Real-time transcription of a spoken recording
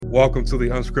Welcome to the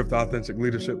Unscripted Authentic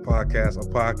Leadership Podcast, a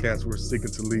podcast we're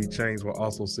seeking to lead change while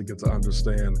also seeking to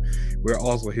understand. We're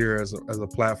also here as a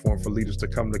platform for leaders to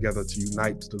come together to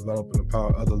unite, to develop, and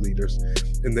empower other leaders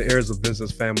in the areas of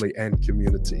business, family, and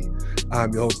community.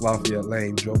 I'm your host, Lafayette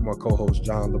Lane, joined with my co-host,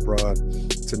 John Lebrun.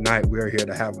 Tonight, we are here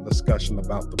to have a discussion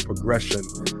about the progression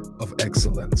of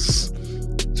excellence.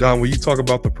 John, when you talk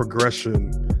about the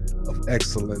progression of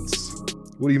excellence,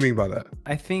 what do you mean by that?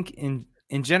 I think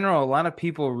in general, a lot of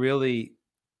people really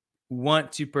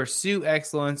want to pursue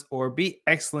excellence or be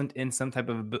excellent in some type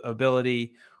of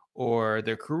ability or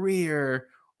their career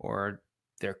or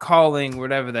their calling,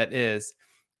 whatever that is.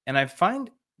 And I find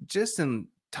just in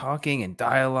talking and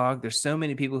dialogue, there's so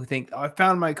many people who think, oh, I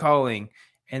found my calling.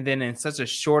 And then in such a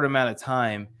short amount of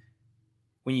time,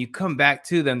 when you come back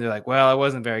to them, they're like, well, I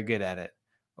wasn't very good at it.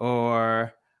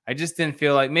 Or I just didn't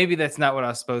feel like maybe that's not what I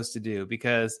was supposed to do,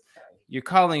 because your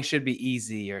calling should be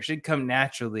easy or should come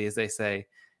naturally, as they say.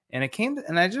 And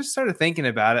I just started thinking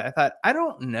about it. I thought, I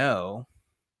don't know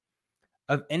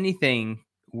of anything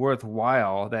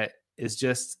worthwhile that is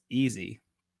just easy,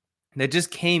 that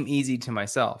just came easy to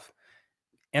myself.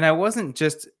 And I wasn't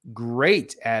just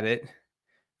great at it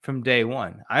from day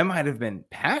one. I might have been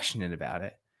passionate about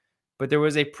it, but there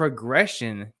was a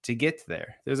progression to get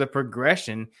there. There's a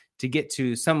progression to get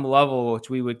to some level which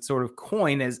we would sort of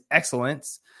coin as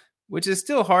excellence, which is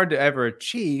still hard to ever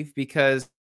achieve because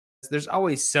there's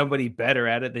always somebody better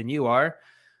at it than you are.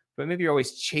 But maybe you're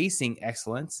always chasing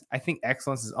excellence. I think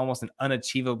excellence is almost an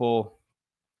unachievable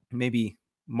maybe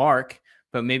mark,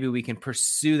 but maybe we can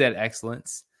pursue that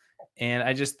excellence. And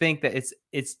I just think that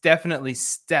it's definitely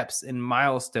steps and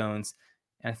milestones.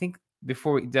 And I think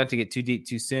before we don't to get too deep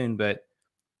too soon, but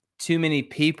too many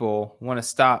people want to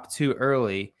stop too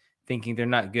early thinking they're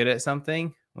not good at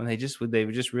something when they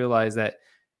would just realize that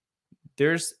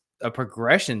there's a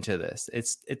progression to this.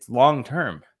 It's long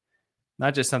term,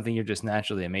 not just something you're just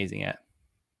naturally amazing at.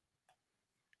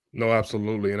 No,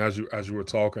 absolutely. And as you were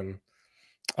talking,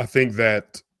 I think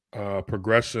that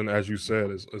progression, as you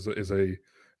said,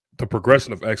 the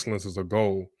progression of excellence is a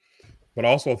goal. But I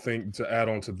also think, to add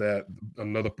on to that,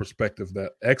 another perspective,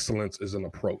 that excellence is an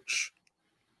approach.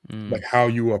 Like how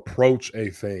you approach a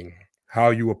thing, how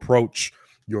you approach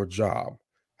your job,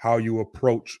 how you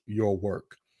approach your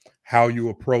work, how you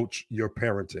approach your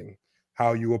parenting,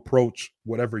 how you approach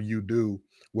whatever you do,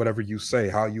 whatever you say,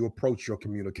 how you approach your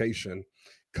communication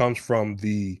comes from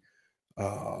the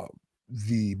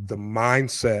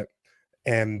mindset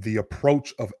and the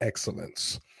approach of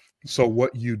excellence. So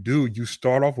what you do, you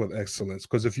start off with excellence,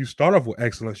 because if you start off with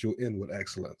excellence, you'll end with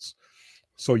excellence.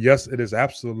 So yes, it is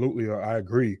absolutely, I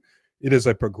agree, it is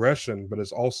a progression, but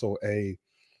it's also an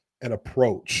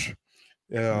approach.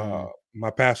 My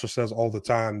pastor says all the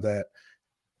time that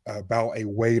about a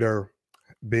waiter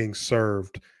being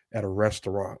served at a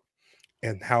restaurant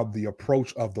and how the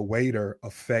approach of the waiter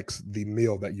affects the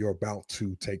meal that you're about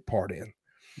to take part in.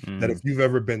 That if you've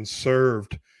ever been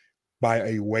served by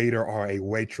a waiter or a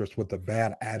waitress with a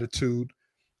bad attitude,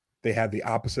 they have the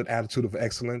opposite attitude of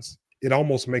excellence, it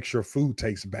almost makes your food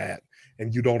taste bad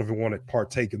and you don't even want to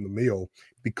partake in the meal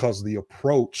because the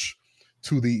approach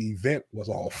to the event was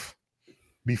off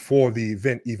before the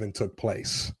event even took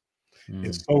place.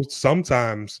 And so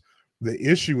sometimes the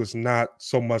issue is not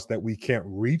so much that we can't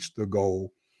reach the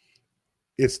goal.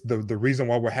 It's the reason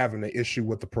why we're having the issue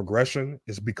with the progression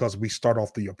is because we start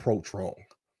off the approach wrong.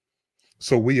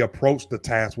 So we approach the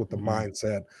task with the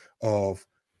mindset of,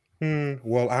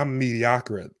 well, I'm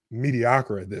mediocre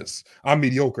at this. I'm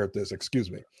mediocre at this, excuse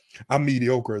me. I'm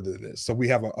mediocre at this. So we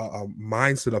have a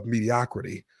mindset of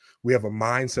mediocrity. We have a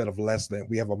mindset of less than.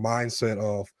 We have a mindset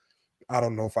of, I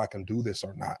don't know if I can do this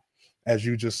or not. As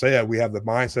you just said, we have the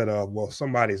mindset of, well,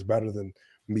 somebody's better than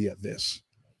me at this.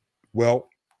 Well,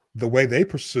 the way they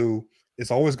pursue is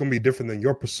always going to be different than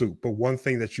your pursuit. But one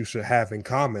thing that you should have in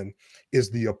common is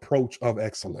the approach of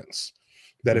excellence.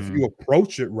 That if you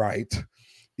approach it right,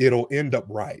 it'll end up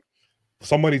right.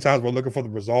 So many times we're looking for the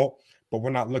result, but we're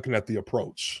not looking at the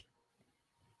approach.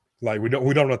 Like we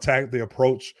don't attack the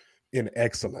approach in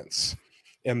excellence.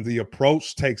 And the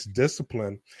approach takes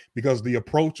discipline because the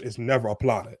approach is never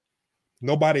applauded.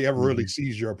 Nobody ever really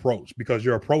sees your approach because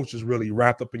your approach is really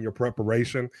wrapped up in your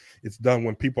preparation. It's done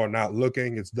when people are not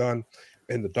looking. It's done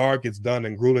in the dark. It's done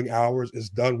in grueling hours. It's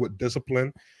done with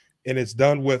discipline. And it's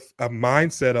done with a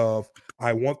mindset of,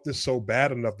 I want this so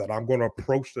bad enough that I'm going to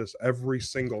approach this every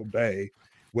single day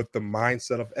with the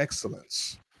mindset of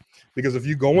excellence. Because if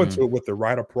you go into it with the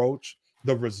right approach,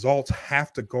 the results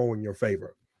have to go in your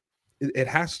favor. It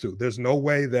has to. There's no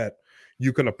way that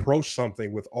You can approach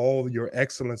something with all your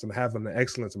excellence and having the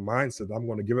excellence mindset. I'm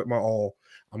going to give it my all.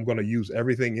 I'm going to use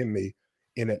everything in me,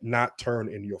 and it not turn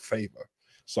in your favor.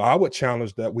 So I would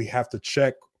challenge that we have to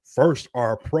check first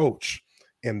our approach,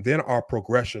 and then our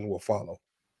progression will follow.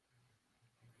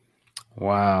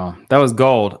 Wow, that was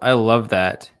gold. I love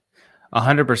that.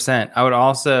 100%. I would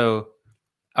also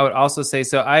say,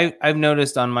 so I've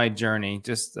noticed on my journey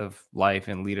just of life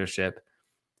and leadership,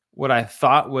 what I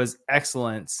thought was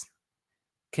excellence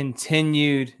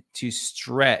continued to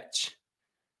stretch.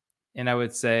 And I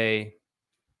would say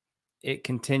it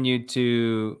continued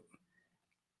to,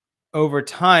 over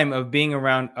time of being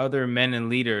around other men and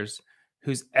leaders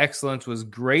whose excellence was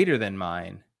greater than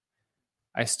mine,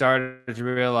 I started to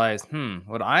realize,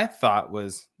 what I thought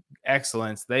was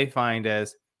excellence, they find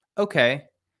as okay,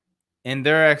 and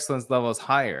their excellence level is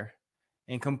higher,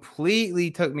 and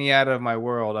completely took me out of my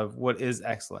world of what is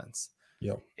excellence.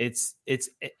 Yeah. It's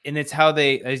how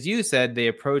they, as you said, they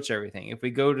approach everything. If we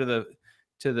go to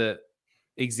the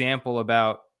example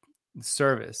about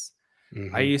service,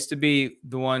 I used to be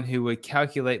the one who would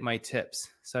calculate my tips.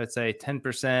 So I'd say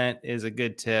 10% is a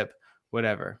good tip,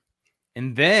 whatever.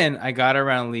 And then I got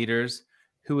around leaders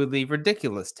who would leave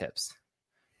ridiculous tips.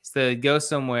 So they'd go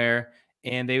somewhere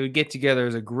and they would get together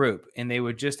as a group and they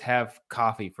would just have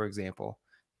coffee, for example,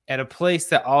 at a place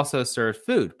that also served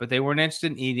food, but they weren't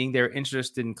interested in eating. They were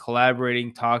interested in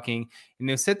collaborating, talking, and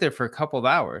they'll sit there for a couple of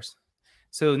hours.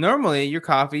 So normally your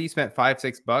coffee, you spent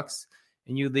 $5-6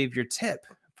 and you leave your tip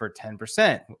for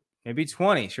 10%, maybe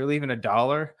 20. So you're leaving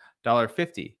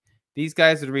 $1.50. These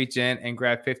guys would reach in and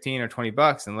grab 15 or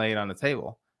 $20 and lay it on the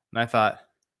table. And I thought,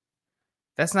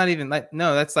 that's not even like,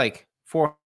 no, that's like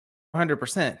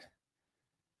 400%.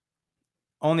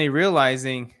 Only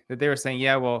realizing that they were saying,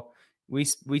 yeah, well,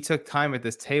 we took time at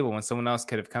this table when someone else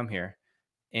could have come here.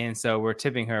 And so we're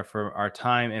tipping her for our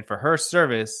time and for her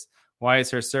service. Why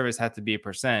does her service have to be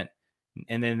 1%?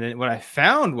 And then what I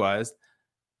found was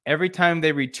every time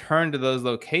they returned to those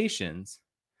locations,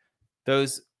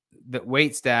 the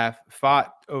wait staff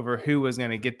fought over who was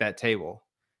going to get that table.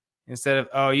 Instead of,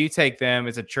 oh, you take them,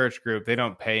 it's a church group, they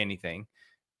don't pay anything,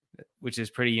 which is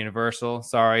pretty universal.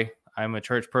 Sorry, I'm a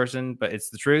church person, but it's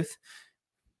the truth.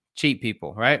 Cheap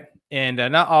people, right? And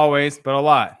not always, but a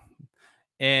lot.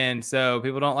 And so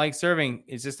people don't like serving.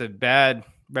 It's just a bad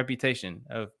reputation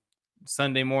of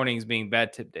Sunday mornings being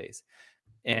bad tip days.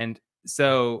 And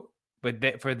so,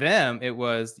 but for them, it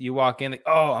was, you walk in, like,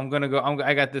 oh, I'm going to go,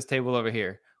 I got this table over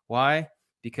here. Why?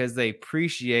 Because they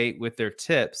appreciate with their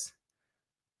tips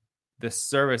the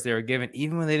service they were given,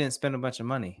 even when they didn't spend a bunch of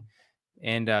money.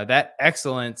 And that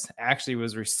excellence actually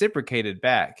was reciprocated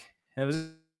back. And it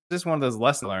was just one of those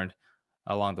lessons learned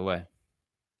along the way.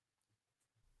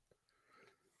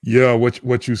 Yeah,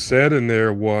 what you said in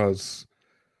there was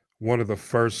one of the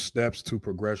first steps to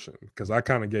progression, because I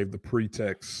kind of gave the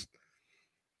pretext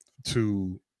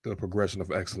to the progression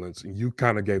of excellence, and you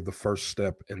kind of gave the first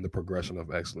step in the progression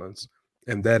of excellence.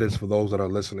 And that is, for those that are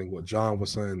listening, what John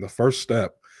was saying, the first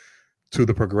step to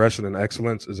the progression in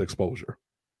excellence is exposure.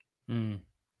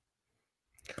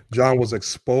 John was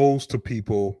exposed to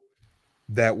people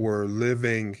that were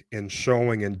living and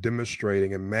showing and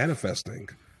demonstrating and manifesting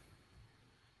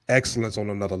excellence on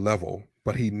another level,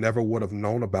 but he never would have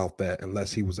known about that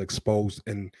unless he was exposed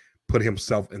and put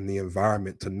himself in the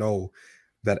environment to know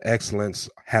that excellence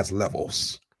has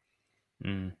levels.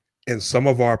 In some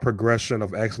of our progression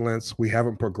of excellence, we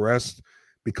haven't progressed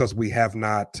because we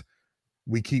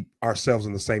keep ourselves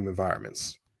in the same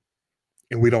environments,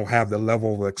 and we don't have the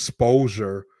level of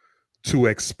exposure to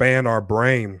expand our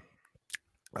brain.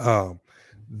 I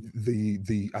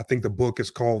think the book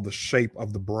is called The Shape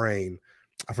of the Brain.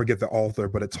 I forget the author,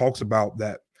 but it talks about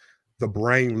that the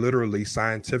brain literally,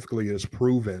 scientifically, is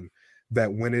proven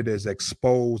that when it is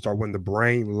exposed, or when the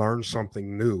brain learns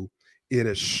something new, it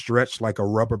is stretched like a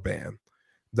rubber band,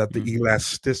 that the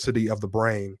elasticity of the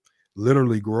brain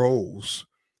literally grows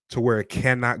to where it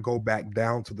cannot go back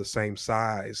down to the same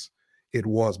size it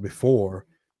was before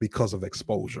because of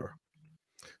exposure.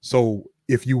 So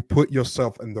if you put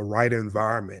yourself in the right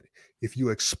environment, if you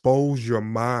expose your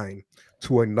mind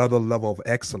to another level of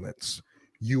excellence,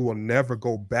 you will never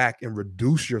go back and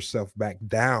reduce yourself back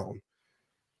down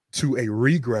to a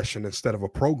regression instead of a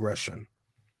progression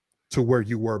to where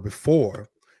you were before,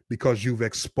 because you've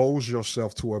exposed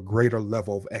yourself to a greater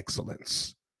level of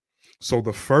excellence. So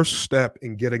the first step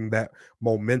in getting that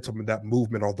momentum and that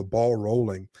movement, or the ball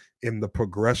rolling in the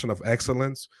progression of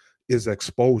excellence, is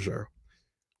exposure,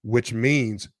 which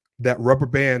means that rubber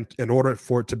band, in order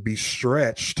for it to be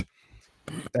stretched,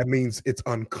 that means it's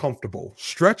uncomfortable.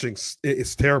 Stretching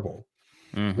is terrible.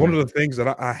 One of the things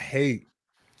that I hate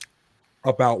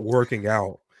about working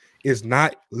out is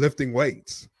not lifting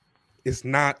weights. It's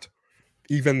not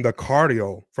even the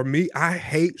cardio. For me, I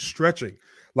hate stretching.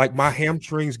 Like my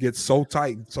hamstrings get so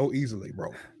tight so easily,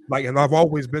 bro. Like, and I've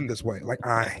always been this way. Like,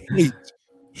 I hate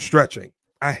stretching.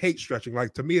 I hate stretching.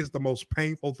 Like, to me, it's the most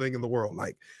painful thing in the world.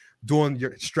 Like, doing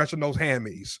your stretching those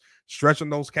hammies, stretching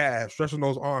those calves, stretching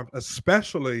those arms,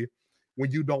 especially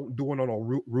when you don't do it on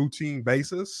a routine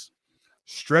basis.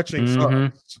 Stretching Mm-hmm.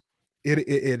 sucks. It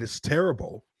is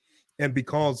terrible. And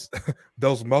because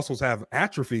those muscles have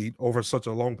atrophied over such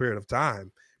a long period of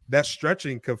time, that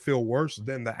stretching could feel worse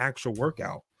than the actual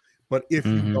workout. But if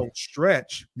you Mm-hmm. don't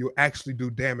stretch, you actually do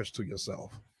damage to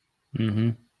yourself. Mm-hmm.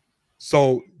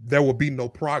 So there will be no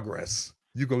progress.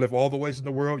 You can lift all the weights in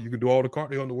the world, you can do all the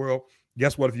cardio in the world.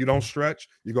 Guess what? If you don't stretch,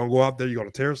 you're gonna go out there, you're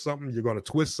gonna tear something, you're gonna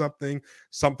twist something,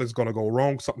 something's gonna go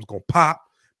wrong, something's gonna pop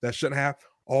that shouldn't have,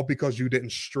 all because you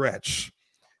didn't stretch.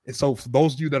 And so, for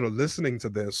those of you that are listening to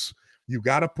this, you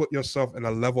got to put yourself in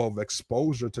a level of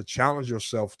exposure to challenge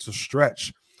yourself to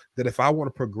stretch. That if I want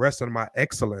to progress in my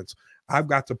excellence, I've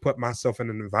got to put myself in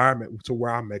an environment to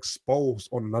where I'm exposed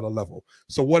on another level.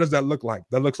 So, what does that look like?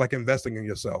 That looks like investing in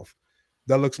yourself.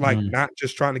 That looks like Mm. not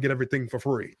just trying to get everything for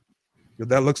free.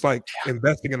 That looks like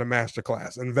investing in a master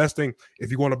class, investing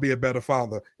if you want to be a better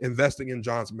father, investing in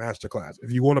John's master class.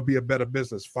 If you want to be a better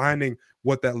business, finding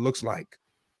what that looks like.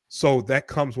 So that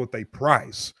comes with a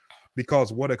price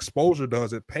because what exposure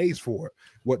does, it pays for it.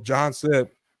 What John said,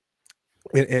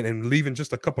 and leaving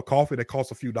just a cup of coffee that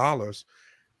costs a few dollars,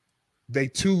 they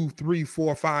 2, 3,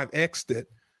 4, 5x it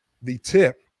the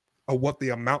tip of what the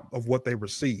amount of what they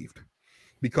received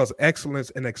because excellence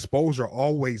and exposure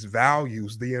always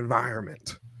values the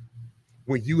environment.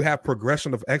 When you have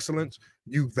progression of excellence,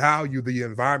 you value the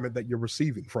environment that you're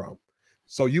receiving from.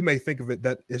 So you may think of it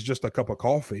that it's just a cup of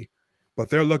coffee, but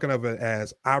they're looking at it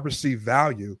as I receive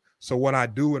value. So what I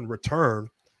do in return,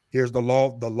 here's the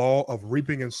law of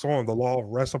reaping and sowing, the law of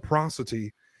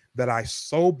reciprocity that I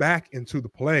sow back into the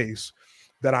place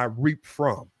that I reap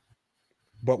from.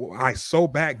 But I sow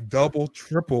back double,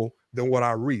 triple than what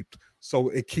I reaped. So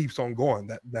it keeps on going.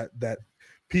 That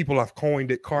people have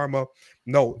coined it karma.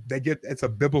 No, they get it's a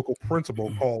biblical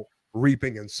principle called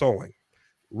reaping and sowing.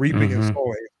 Reaping and Mm-hmm.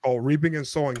 sowing. It's called reaping and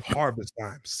sowing harvest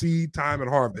time, seed time and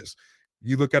harvest.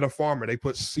 You look at a farmer, they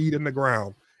put seed in the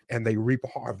ground and they reap a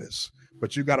harvest.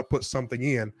 But you got to put something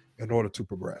in order to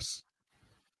progress.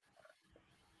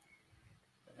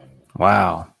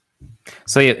 Wow.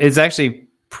 So yeah, it's actually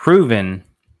proven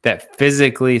that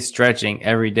physically stretching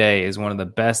every day is one of the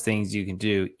best things you can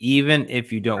do, even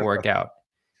if you don't work out.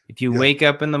 If you Yeah. wake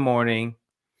up in the morning,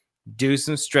 do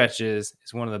some stretches,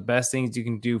 it's one of the best things you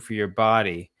can do for your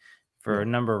body for Yeah. a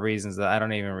number of reasons that I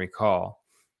don't even recall.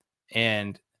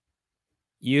 And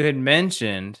you had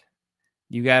mentioned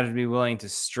you got to be willing to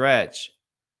stretch.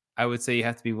 I would say you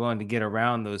have to be willing to get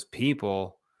around those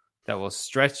people that will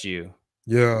stretch you.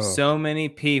 Yeah. So many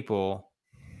people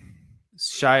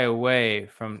shy away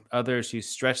from others who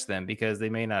stretch them because they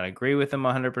may not agree with them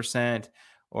 100%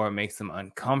 or it makes them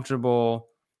uncomfortable.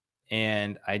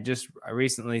 And I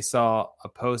recently saw a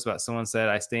post about someone said,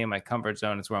 I stay in my comfort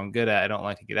zone. It's where I'm good at. I don't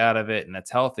like to get out of it. And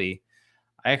that's healthy.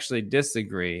 I actually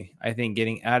disagree. I think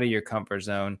getting out of your comfort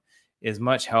zone is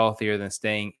much healthier than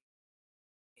staying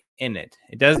in it.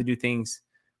 It doesn't do things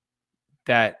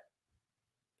that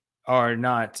are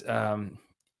not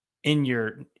in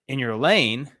your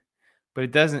lane, but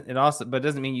it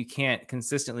doesn't mean you can't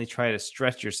consistently try to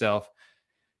stretch yourself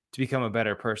to become a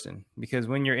better person. Because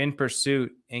when you're in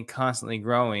pursuit and constantly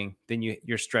growing, then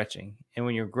you're stretching, and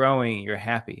when you're growing, you're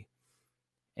happy,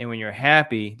 and when you're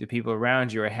happy, the people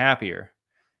around you are happier.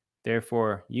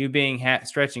 Therefore, you being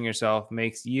stretching yourself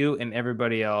makes you and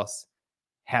everybody else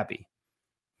happy.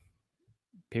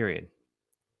 Period.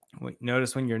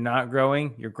 Notice when you're not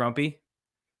growing, you're grumpy.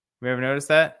 Have you ever noticed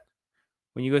that?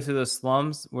 When you go through those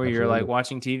slums where you're like Absolutely.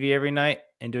 watching TV every night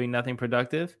and doing nothing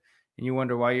productive, and you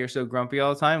wonder why you're so grumpy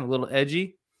all the time, a little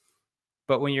edgy.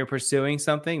 But when you're pursuing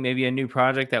something, maybe a new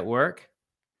project at work,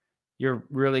 you're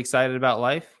really excited about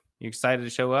life. You're excited to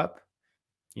show up.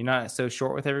 You're not so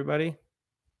short with everybody.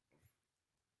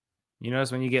 You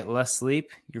notice when you get less sleep,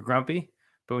 you're grumpy.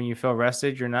 But when you feel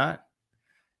rested, you're not.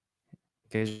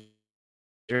 Because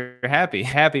you're happy.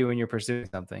 Happy when you're pursuing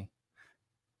something.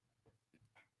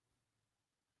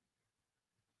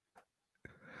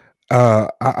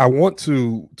 I want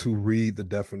to read the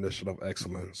definition of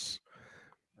excellence.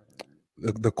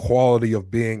 The quality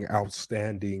of being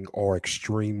outstanding or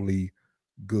extremely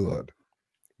good.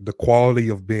 The quality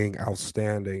of being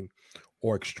outstanding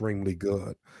or extremely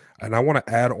good. And I want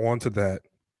to add on to that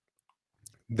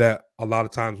that a lot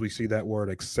of times we see that word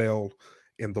excel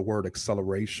in the word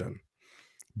acceleration.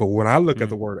 But when I look at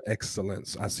the word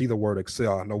excellence, I see the word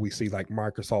excel. I know we see like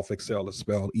Microsoft Excel is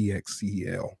spelled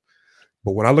EXCEL.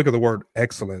 But when I look at the word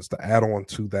excellence, to add on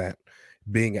to that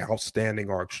being outstanding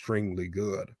or extremely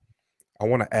good, I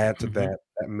want to add to that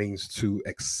means to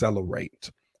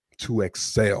accelerate, to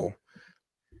excel.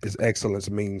 Is excellence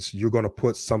means you're going to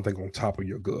put something on top of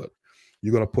your good.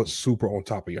 You're going to put super on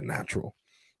top of your natural.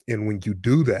 And when you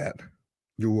do that,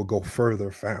 you will go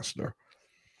further faster.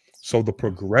 So the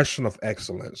progression of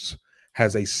excellence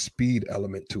has a speed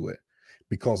element to it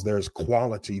because there's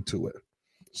quality to it.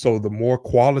 So the more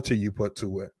quality you put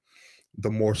to it,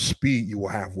 the more speed you will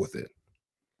have with it.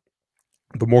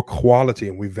 The more quality,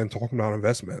 and we've been talking about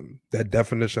investment, that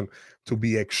definition to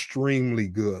be extremely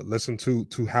good. Listen to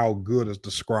how good is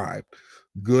described.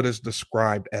 Good is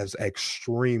described as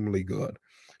extremely good,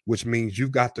 which means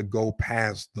you've got to go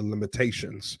past the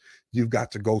limitations. You've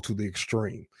got to go to the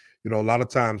extreme. You know, a lot of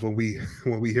times when we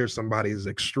hear somebody is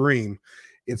extreme,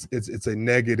 it's a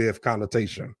negative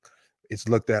connotation. It's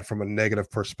looked at from a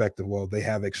negative perspective. Well, they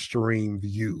have extreme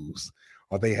views,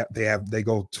 or they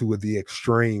go to the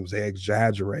extremes, they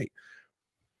exaggerate.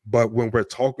 But when we're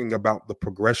talking about the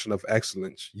progression of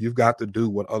excellence, you've got to do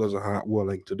what others are not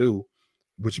willing to do,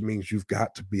 which means you've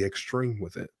got to be extreme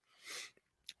with it.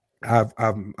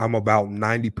 I'm about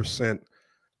 90%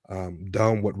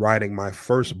 done with writing my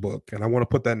first book, and I want to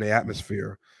put that in the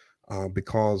atmosphere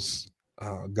because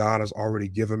God has already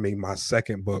given me my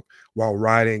second book while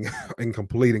writing and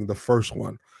completing the first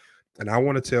one. And I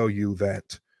want to tell you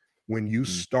that when you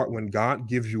start, when God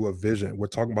gives you a vision, we're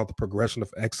talking about the progression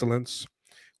of excellence.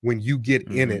 When you get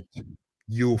in it,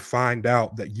 you'll find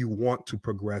out that you want to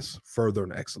progress further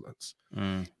in excellence.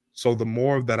 So the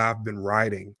more that I've been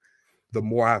writing, the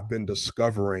more I've been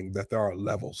discovering that there are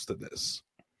levels to this.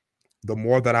 The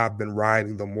more that I've been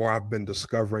writing, the more I've been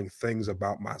discovering things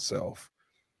about myself.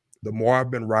 The more I've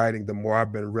been writing, the more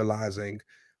I've been realizing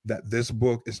that this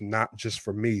book is not just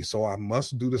for me. So I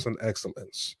must do this in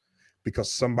excellence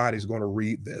because somebody's going to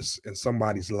read this and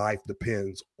somebody's life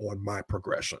depends on my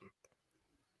progression.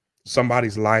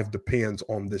 Somebody's life depends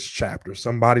on this chapter.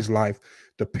 Somebody's life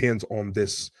depends on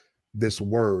this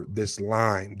word, this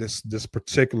line, this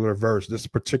particular verse, this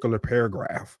particular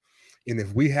paragraph. And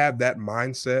if we have that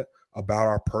mindset about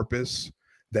our purpose,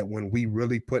 that when we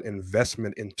really put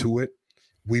investment into it,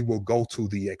 we will go to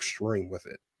the extreme with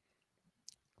it.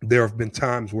 There have been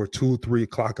times where 2-3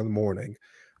 o'clock in the morning,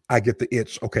 I get the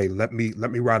itch. Okay, let me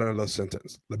write another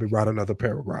sentence. Let me write another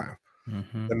paragraph.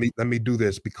 Let me do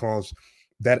this, because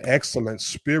that excellent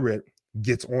spirit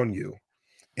gets on you.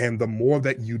 And the more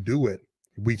that you do it,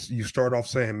 you start off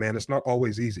saying, man, it's not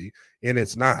always easy. And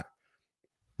it's not.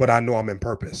 But I know I'm in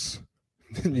purpose.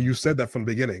 You said that from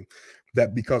the beginning,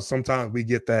 that because sometimes we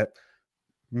get that,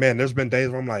 man, there's been days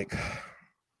where I'm like,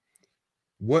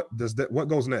 what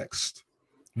goes next?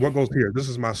 What goes here? This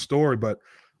is my story, but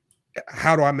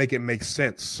how do I make it make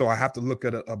sense? So I have to look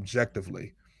at it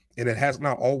objectively. And it has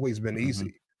not always been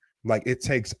easy. Like it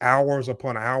takes hours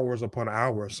upon hours upon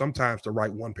hours, sometimes to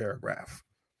write one paragraph.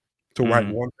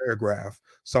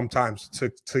 Sometimes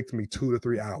took me 2 to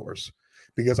 3 hours,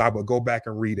 because I would go back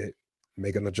and read it,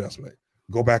 make an adjustment,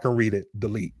 go back and read it,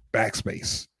 delete,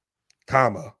 backspace,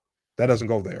 comma. That doesn't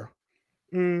go there.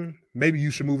 Maybe you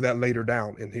should move that later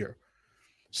down in here.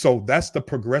 So that's the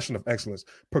progression of excellence.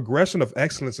 Progression of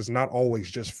excellence is not always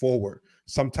just forward.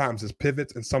 Sometimes it's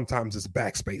pivots and sometimes it's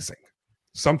backspacing.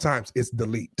 Sometimes it's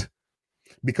delete,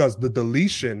 because the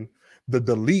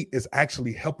delete is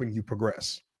actually helping you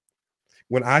progress.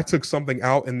 When I took something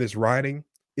out in this writing,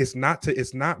 it's not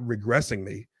regressing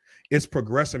me. It's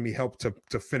progressing me, help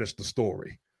to finish the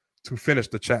story, to finish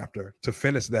the chapter, to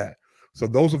finish that. So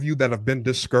those of you that have been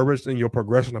discouraged in your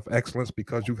progression of excellence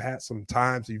because you've had some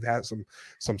times, you've had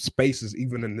some spaces,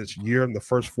 even in this year, in the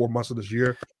first 4 months of this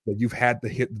year, that you've had to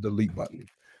hit the delete button.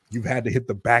 You've had to hit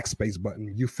the backspace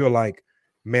button. You feel like,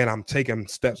 man, I'm taking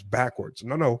steps backwards.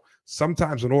 No.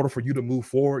 Sometimes in order for you to move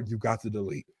forward, you've got to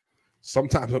delete.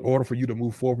 Sometimes in order for you to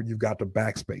move forward, you've got to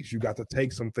backspace. You got to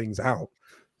take some things out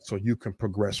so you can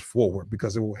progress forward,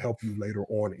 because it will help you later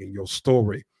on in your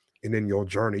story and in your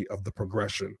journey of the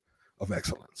progression of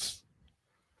excellence.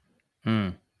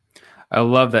 I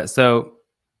love that. So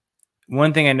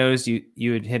one thing I noticed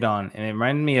you had hit on, and it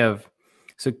reminded me of,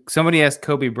 so somebody asked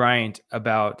Kobe Bryant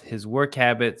about his work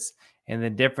habits and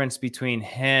the difference between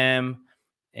him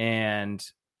and,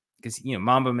 because,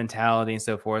 Mamba mentality and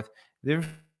so forth. The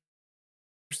difference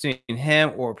between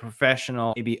him or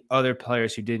professional, maybe other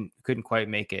players who couldn't quite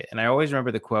make it. And I always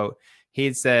remember the quote. He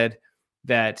had said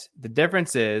that the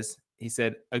difference is He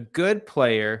said, a good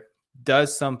player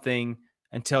does something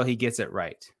until he gets it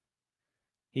right.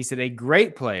 He said, a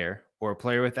great player, or a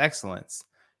player with excellence,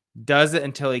 does it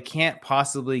until he can't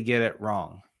possibly get it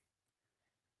wrong,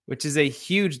 which is a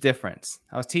huge difference.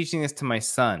 I was teaching this to my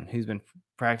son, who's been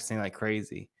practicing like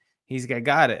crazy. He's like, I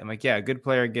got it. I'm like, yeah, a good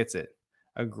player gets it.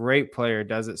 A great player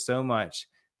does it so much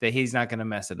that he's not going to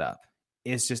mess it up.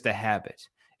 It's just a habit.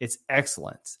 It's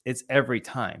excellence. It's every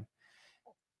time.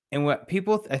 And what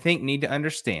people, I think, need to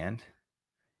understand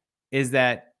is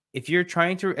that if you're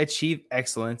trying to achieve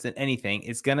excellence in anything,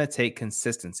 it's going to take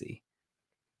consistency.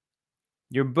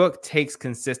 Your book takes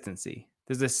consistency.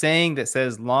 There's a saying that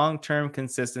says long-term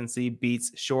consistency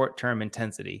beats short-term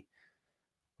intensity.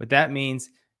 What that means,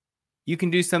 you can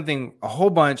do something a whole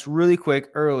bunch really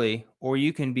quick early, or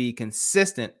you can be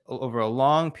consistent over a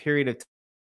long period of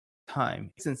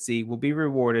time. Consistency will be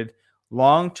rewarded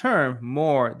long-term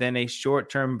more than a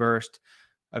short-term burst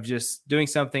of just doing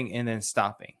something and then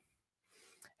stopping.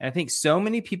 And I think so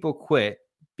many people quit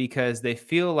because they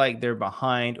feel like they're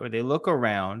behind, or they look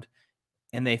around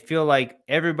and they feel like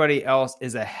everybody else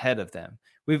is ahead of them.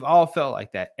 We've all felt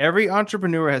like that. Every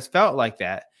entrepreneur has felt like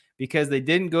that because they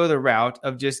didn't go the route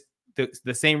of just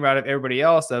the same route of everybody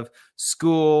else of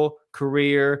school,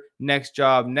 career, next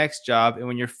job. And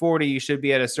when you're 40, you should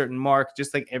be at a certain mark,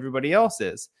 just like everybody else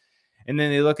is. And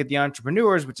then they look at the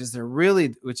entrepreneurs, which is really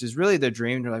their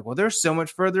dream. They're like, well, they're so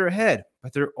much further ahead,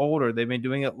 but they're older. They've been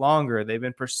doing it longer. They've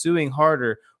been pursuing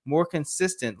harder, more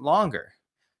consistent, longer.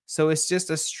 So it's just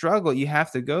a struggle you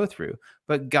have to go through.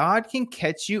 But God can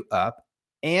catch you up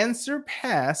and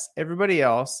surpass everybody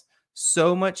else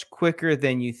so much quicker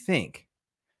than you think.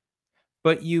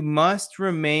 But you must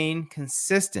remain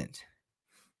consistent,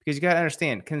 because you got to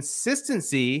understand,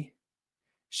 consistency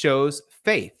shows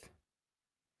faith.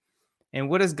 And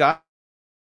what does God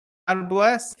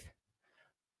bless?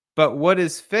 But what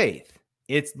is faith?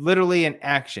 It's literally an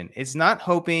action. It's not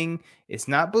hoping. It's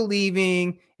not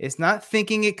believing. It's not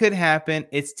thinking it could happen.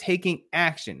 It's taking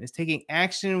action. It's taking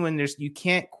action when you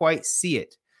can't quite see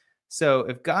it. So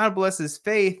if God blesses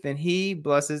faith, then he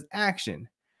blesses action.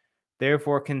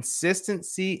 Therefore,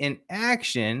 consistency in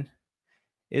action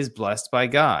is blessed by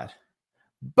God.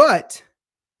 But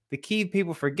the key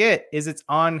people forget is it's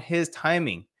on his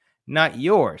timing, not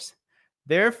yours.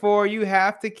 Therefore, you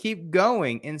have to keep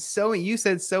going and sowing. You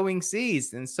said sowing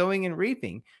seeds and sowing and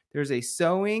reaping. There's a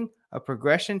sowing, a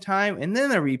progression time, and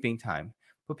then a reaping time.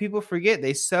 But people forget,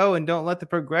 they sow and don't let the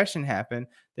progression happen.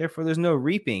 Therefore, there's no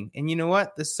reaping. And you know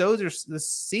what? The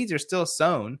seeds are still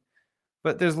sown,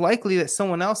 but there's likely that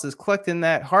someone else is collecting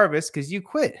that harvest because you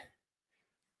quit.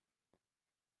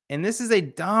 And this is a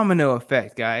domino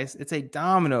effect, guys. It's a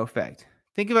domino effect.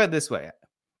 Think about it this way.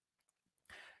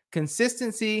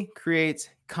 Consistency creates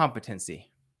competency.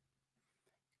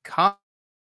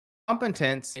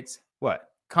 Competence, it's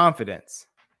what? Confidence.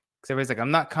 Because everybody's like,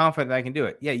 I'm not confident I can do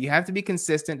it. Yeah, you have to be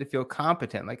consistent to feel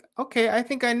competent. Like, okay, I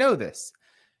think I know this.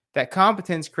 That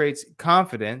competence creates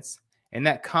confidence, and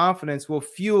that confidence will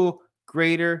fuel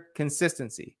greater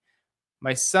consistency.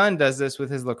 My son does this with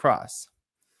his lacrosse.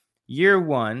 Year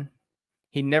 1,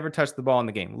 he never touched the ball in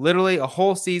the game. Literally a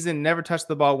whole season, never touched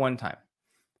the ball one time.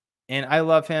 And I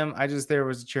love him. I just there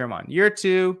was to cheer him on. Year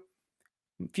 2,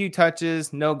 a few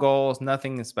touches, no goals,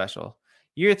 nothing special.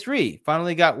 Year 3,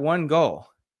 finally got 1 goal.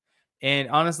 And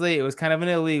honestly, it was kind of an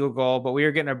illegal goal, but we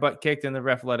were getting our butt kicked and the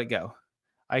ref let it go.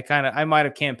 I might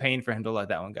have campaigned for him to let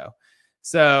that one go.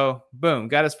 So boom,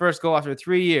 got his first goal after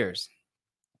 3 years.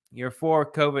 Year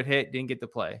 4, COVID hit, didn't get to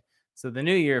play. So the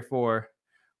new year 4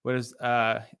 was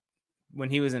when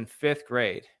he was in 5th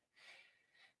grade.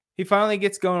 He finally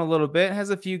gets going a little bit,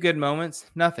 has a few good moments,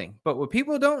 nothing. But what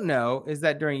people don't know is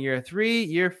that during year 3,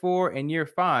 year 4, and year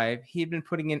 5, he had been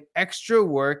putting in extra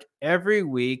work every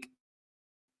week,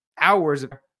 hours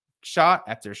of shot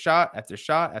after shot after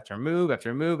shot after move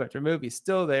after move after move. He's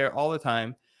still there all the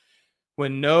time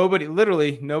when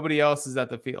literally nobody else is at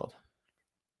the field.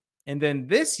 And then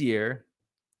this year,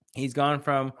 he's gone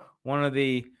from one of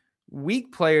the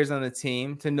weak players on the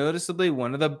team to noticeably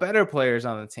one of the better players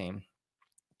on the team.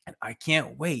 And I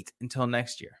can't wait until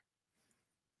next year.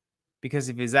 Because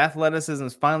if his athleticism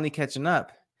is finally catching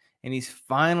up and he's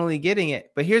finally getting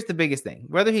it. But here's the biggest thing.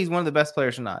 Whether he's one of the best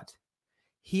players or not,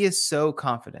 he is so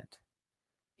confident.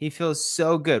 He feels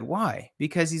so good. Why?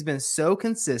 Because he's been so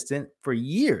consistent for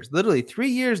years, literally 3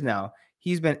 years now.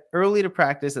 He's been early to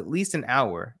practice at least an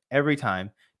hour every time,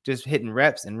 just hitting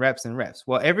reps and reps and reps.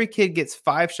 Well, every kid gets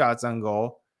 5 shots on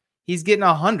goal. He's getting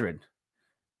 100.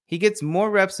 He gets more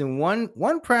reps in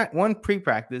one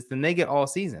pre-practice than they get all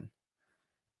season.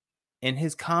 And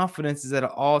his confidence is at an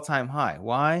all-time high.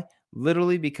 Why?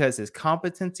 literally because his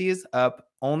competency is up,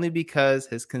 only because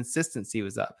his consistency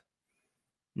was up.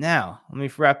 Now, let me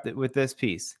wrap it with this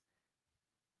piece.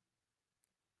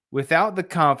 Without the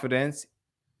confidence,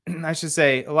 I should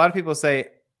say, a lot of people say,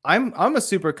 I'm a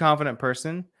super confident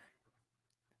person,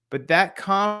 but that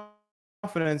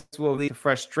confidence will lead to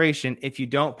frustration if you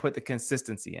don't put the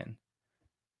consistency in.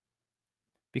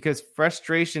 Because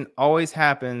frustration always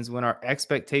happens when our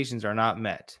expectations are not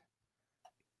met.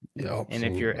 Yeah, and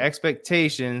if your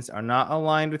expectations are not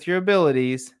aligned with your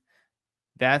abilities,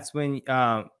 that's when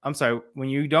when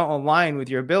you don't align with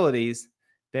your abilities,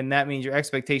 then that means your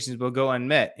expectations will go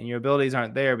unmet and your abilities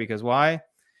aren't there because why?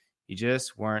 You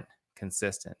just weren't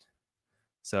consistent.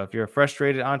 So if you're a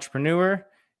frustrated entrepreneur,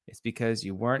 it's because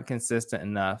you weren't consistent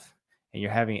enough and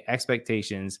you're having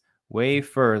expectations way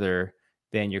further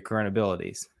than your current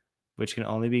abilities, which can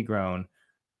only be grown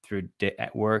through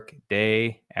work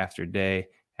day after day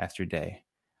after day.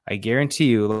 I guarantee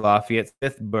you Lafayette's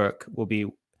fifth book will be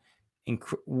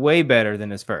way better than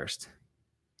his first.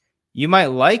 You might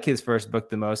like his first book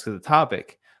the most because of the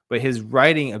topic, but his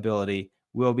writing ability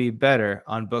will be better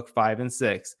on book 5 and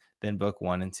 6 than book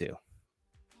 1 and 2.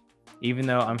 Even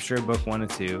though I'm sure book 1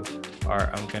 and 2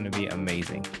 are going to be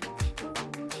amazing.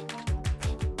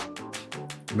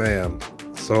 Man,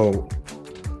 so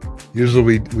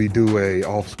usually we do a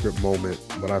off-script moment,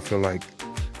 but I feel like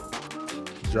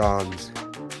John's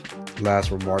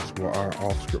last remarks were our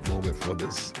off-script moment for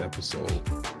this episode.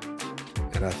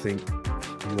 And I think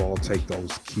you all take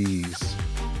those keys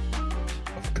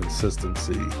of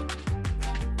consistency,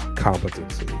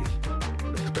 competency,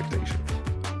 and expectation.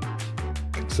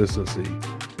 Consistency,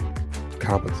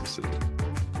 competency,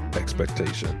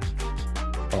 expectation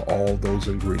are all those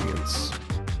ingredients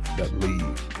that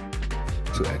lead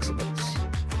to excellence.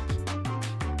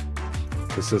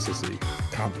 Consistency,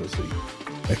 competency,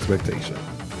 expectation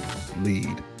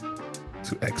lead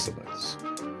to excellence.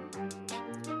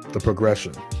 The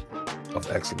progression of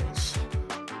excellence.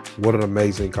 What an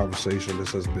amazing conversation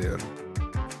this has been.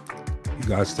 You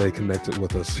guys stay connected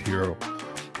with us here on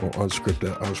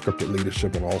Unscripted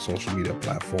Leadership on all social media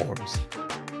platforms.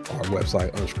 Our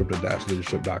website,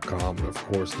 unscripted-leadership.com. And of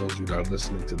course, those of you that are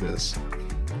listening to this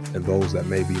and those that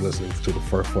may be listening for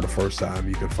the first time,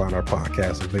 you can find our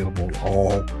podcast available on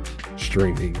all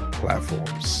streaming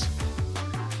platforms.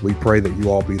 We pray that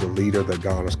you all be the leader that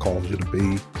God has called you to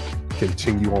be.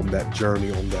 Continue on that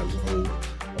journey, on that road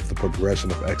of the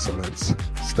progression of excellence.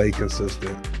 Stay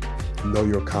consistent, know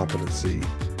your competency,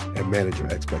 and manage your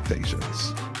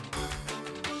expectations.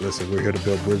 Listen, we're here to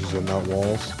build bridges and not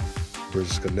walls.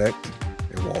 Bridges connect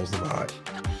and walls divide.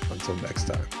 Until next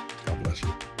time, God bless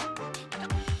you.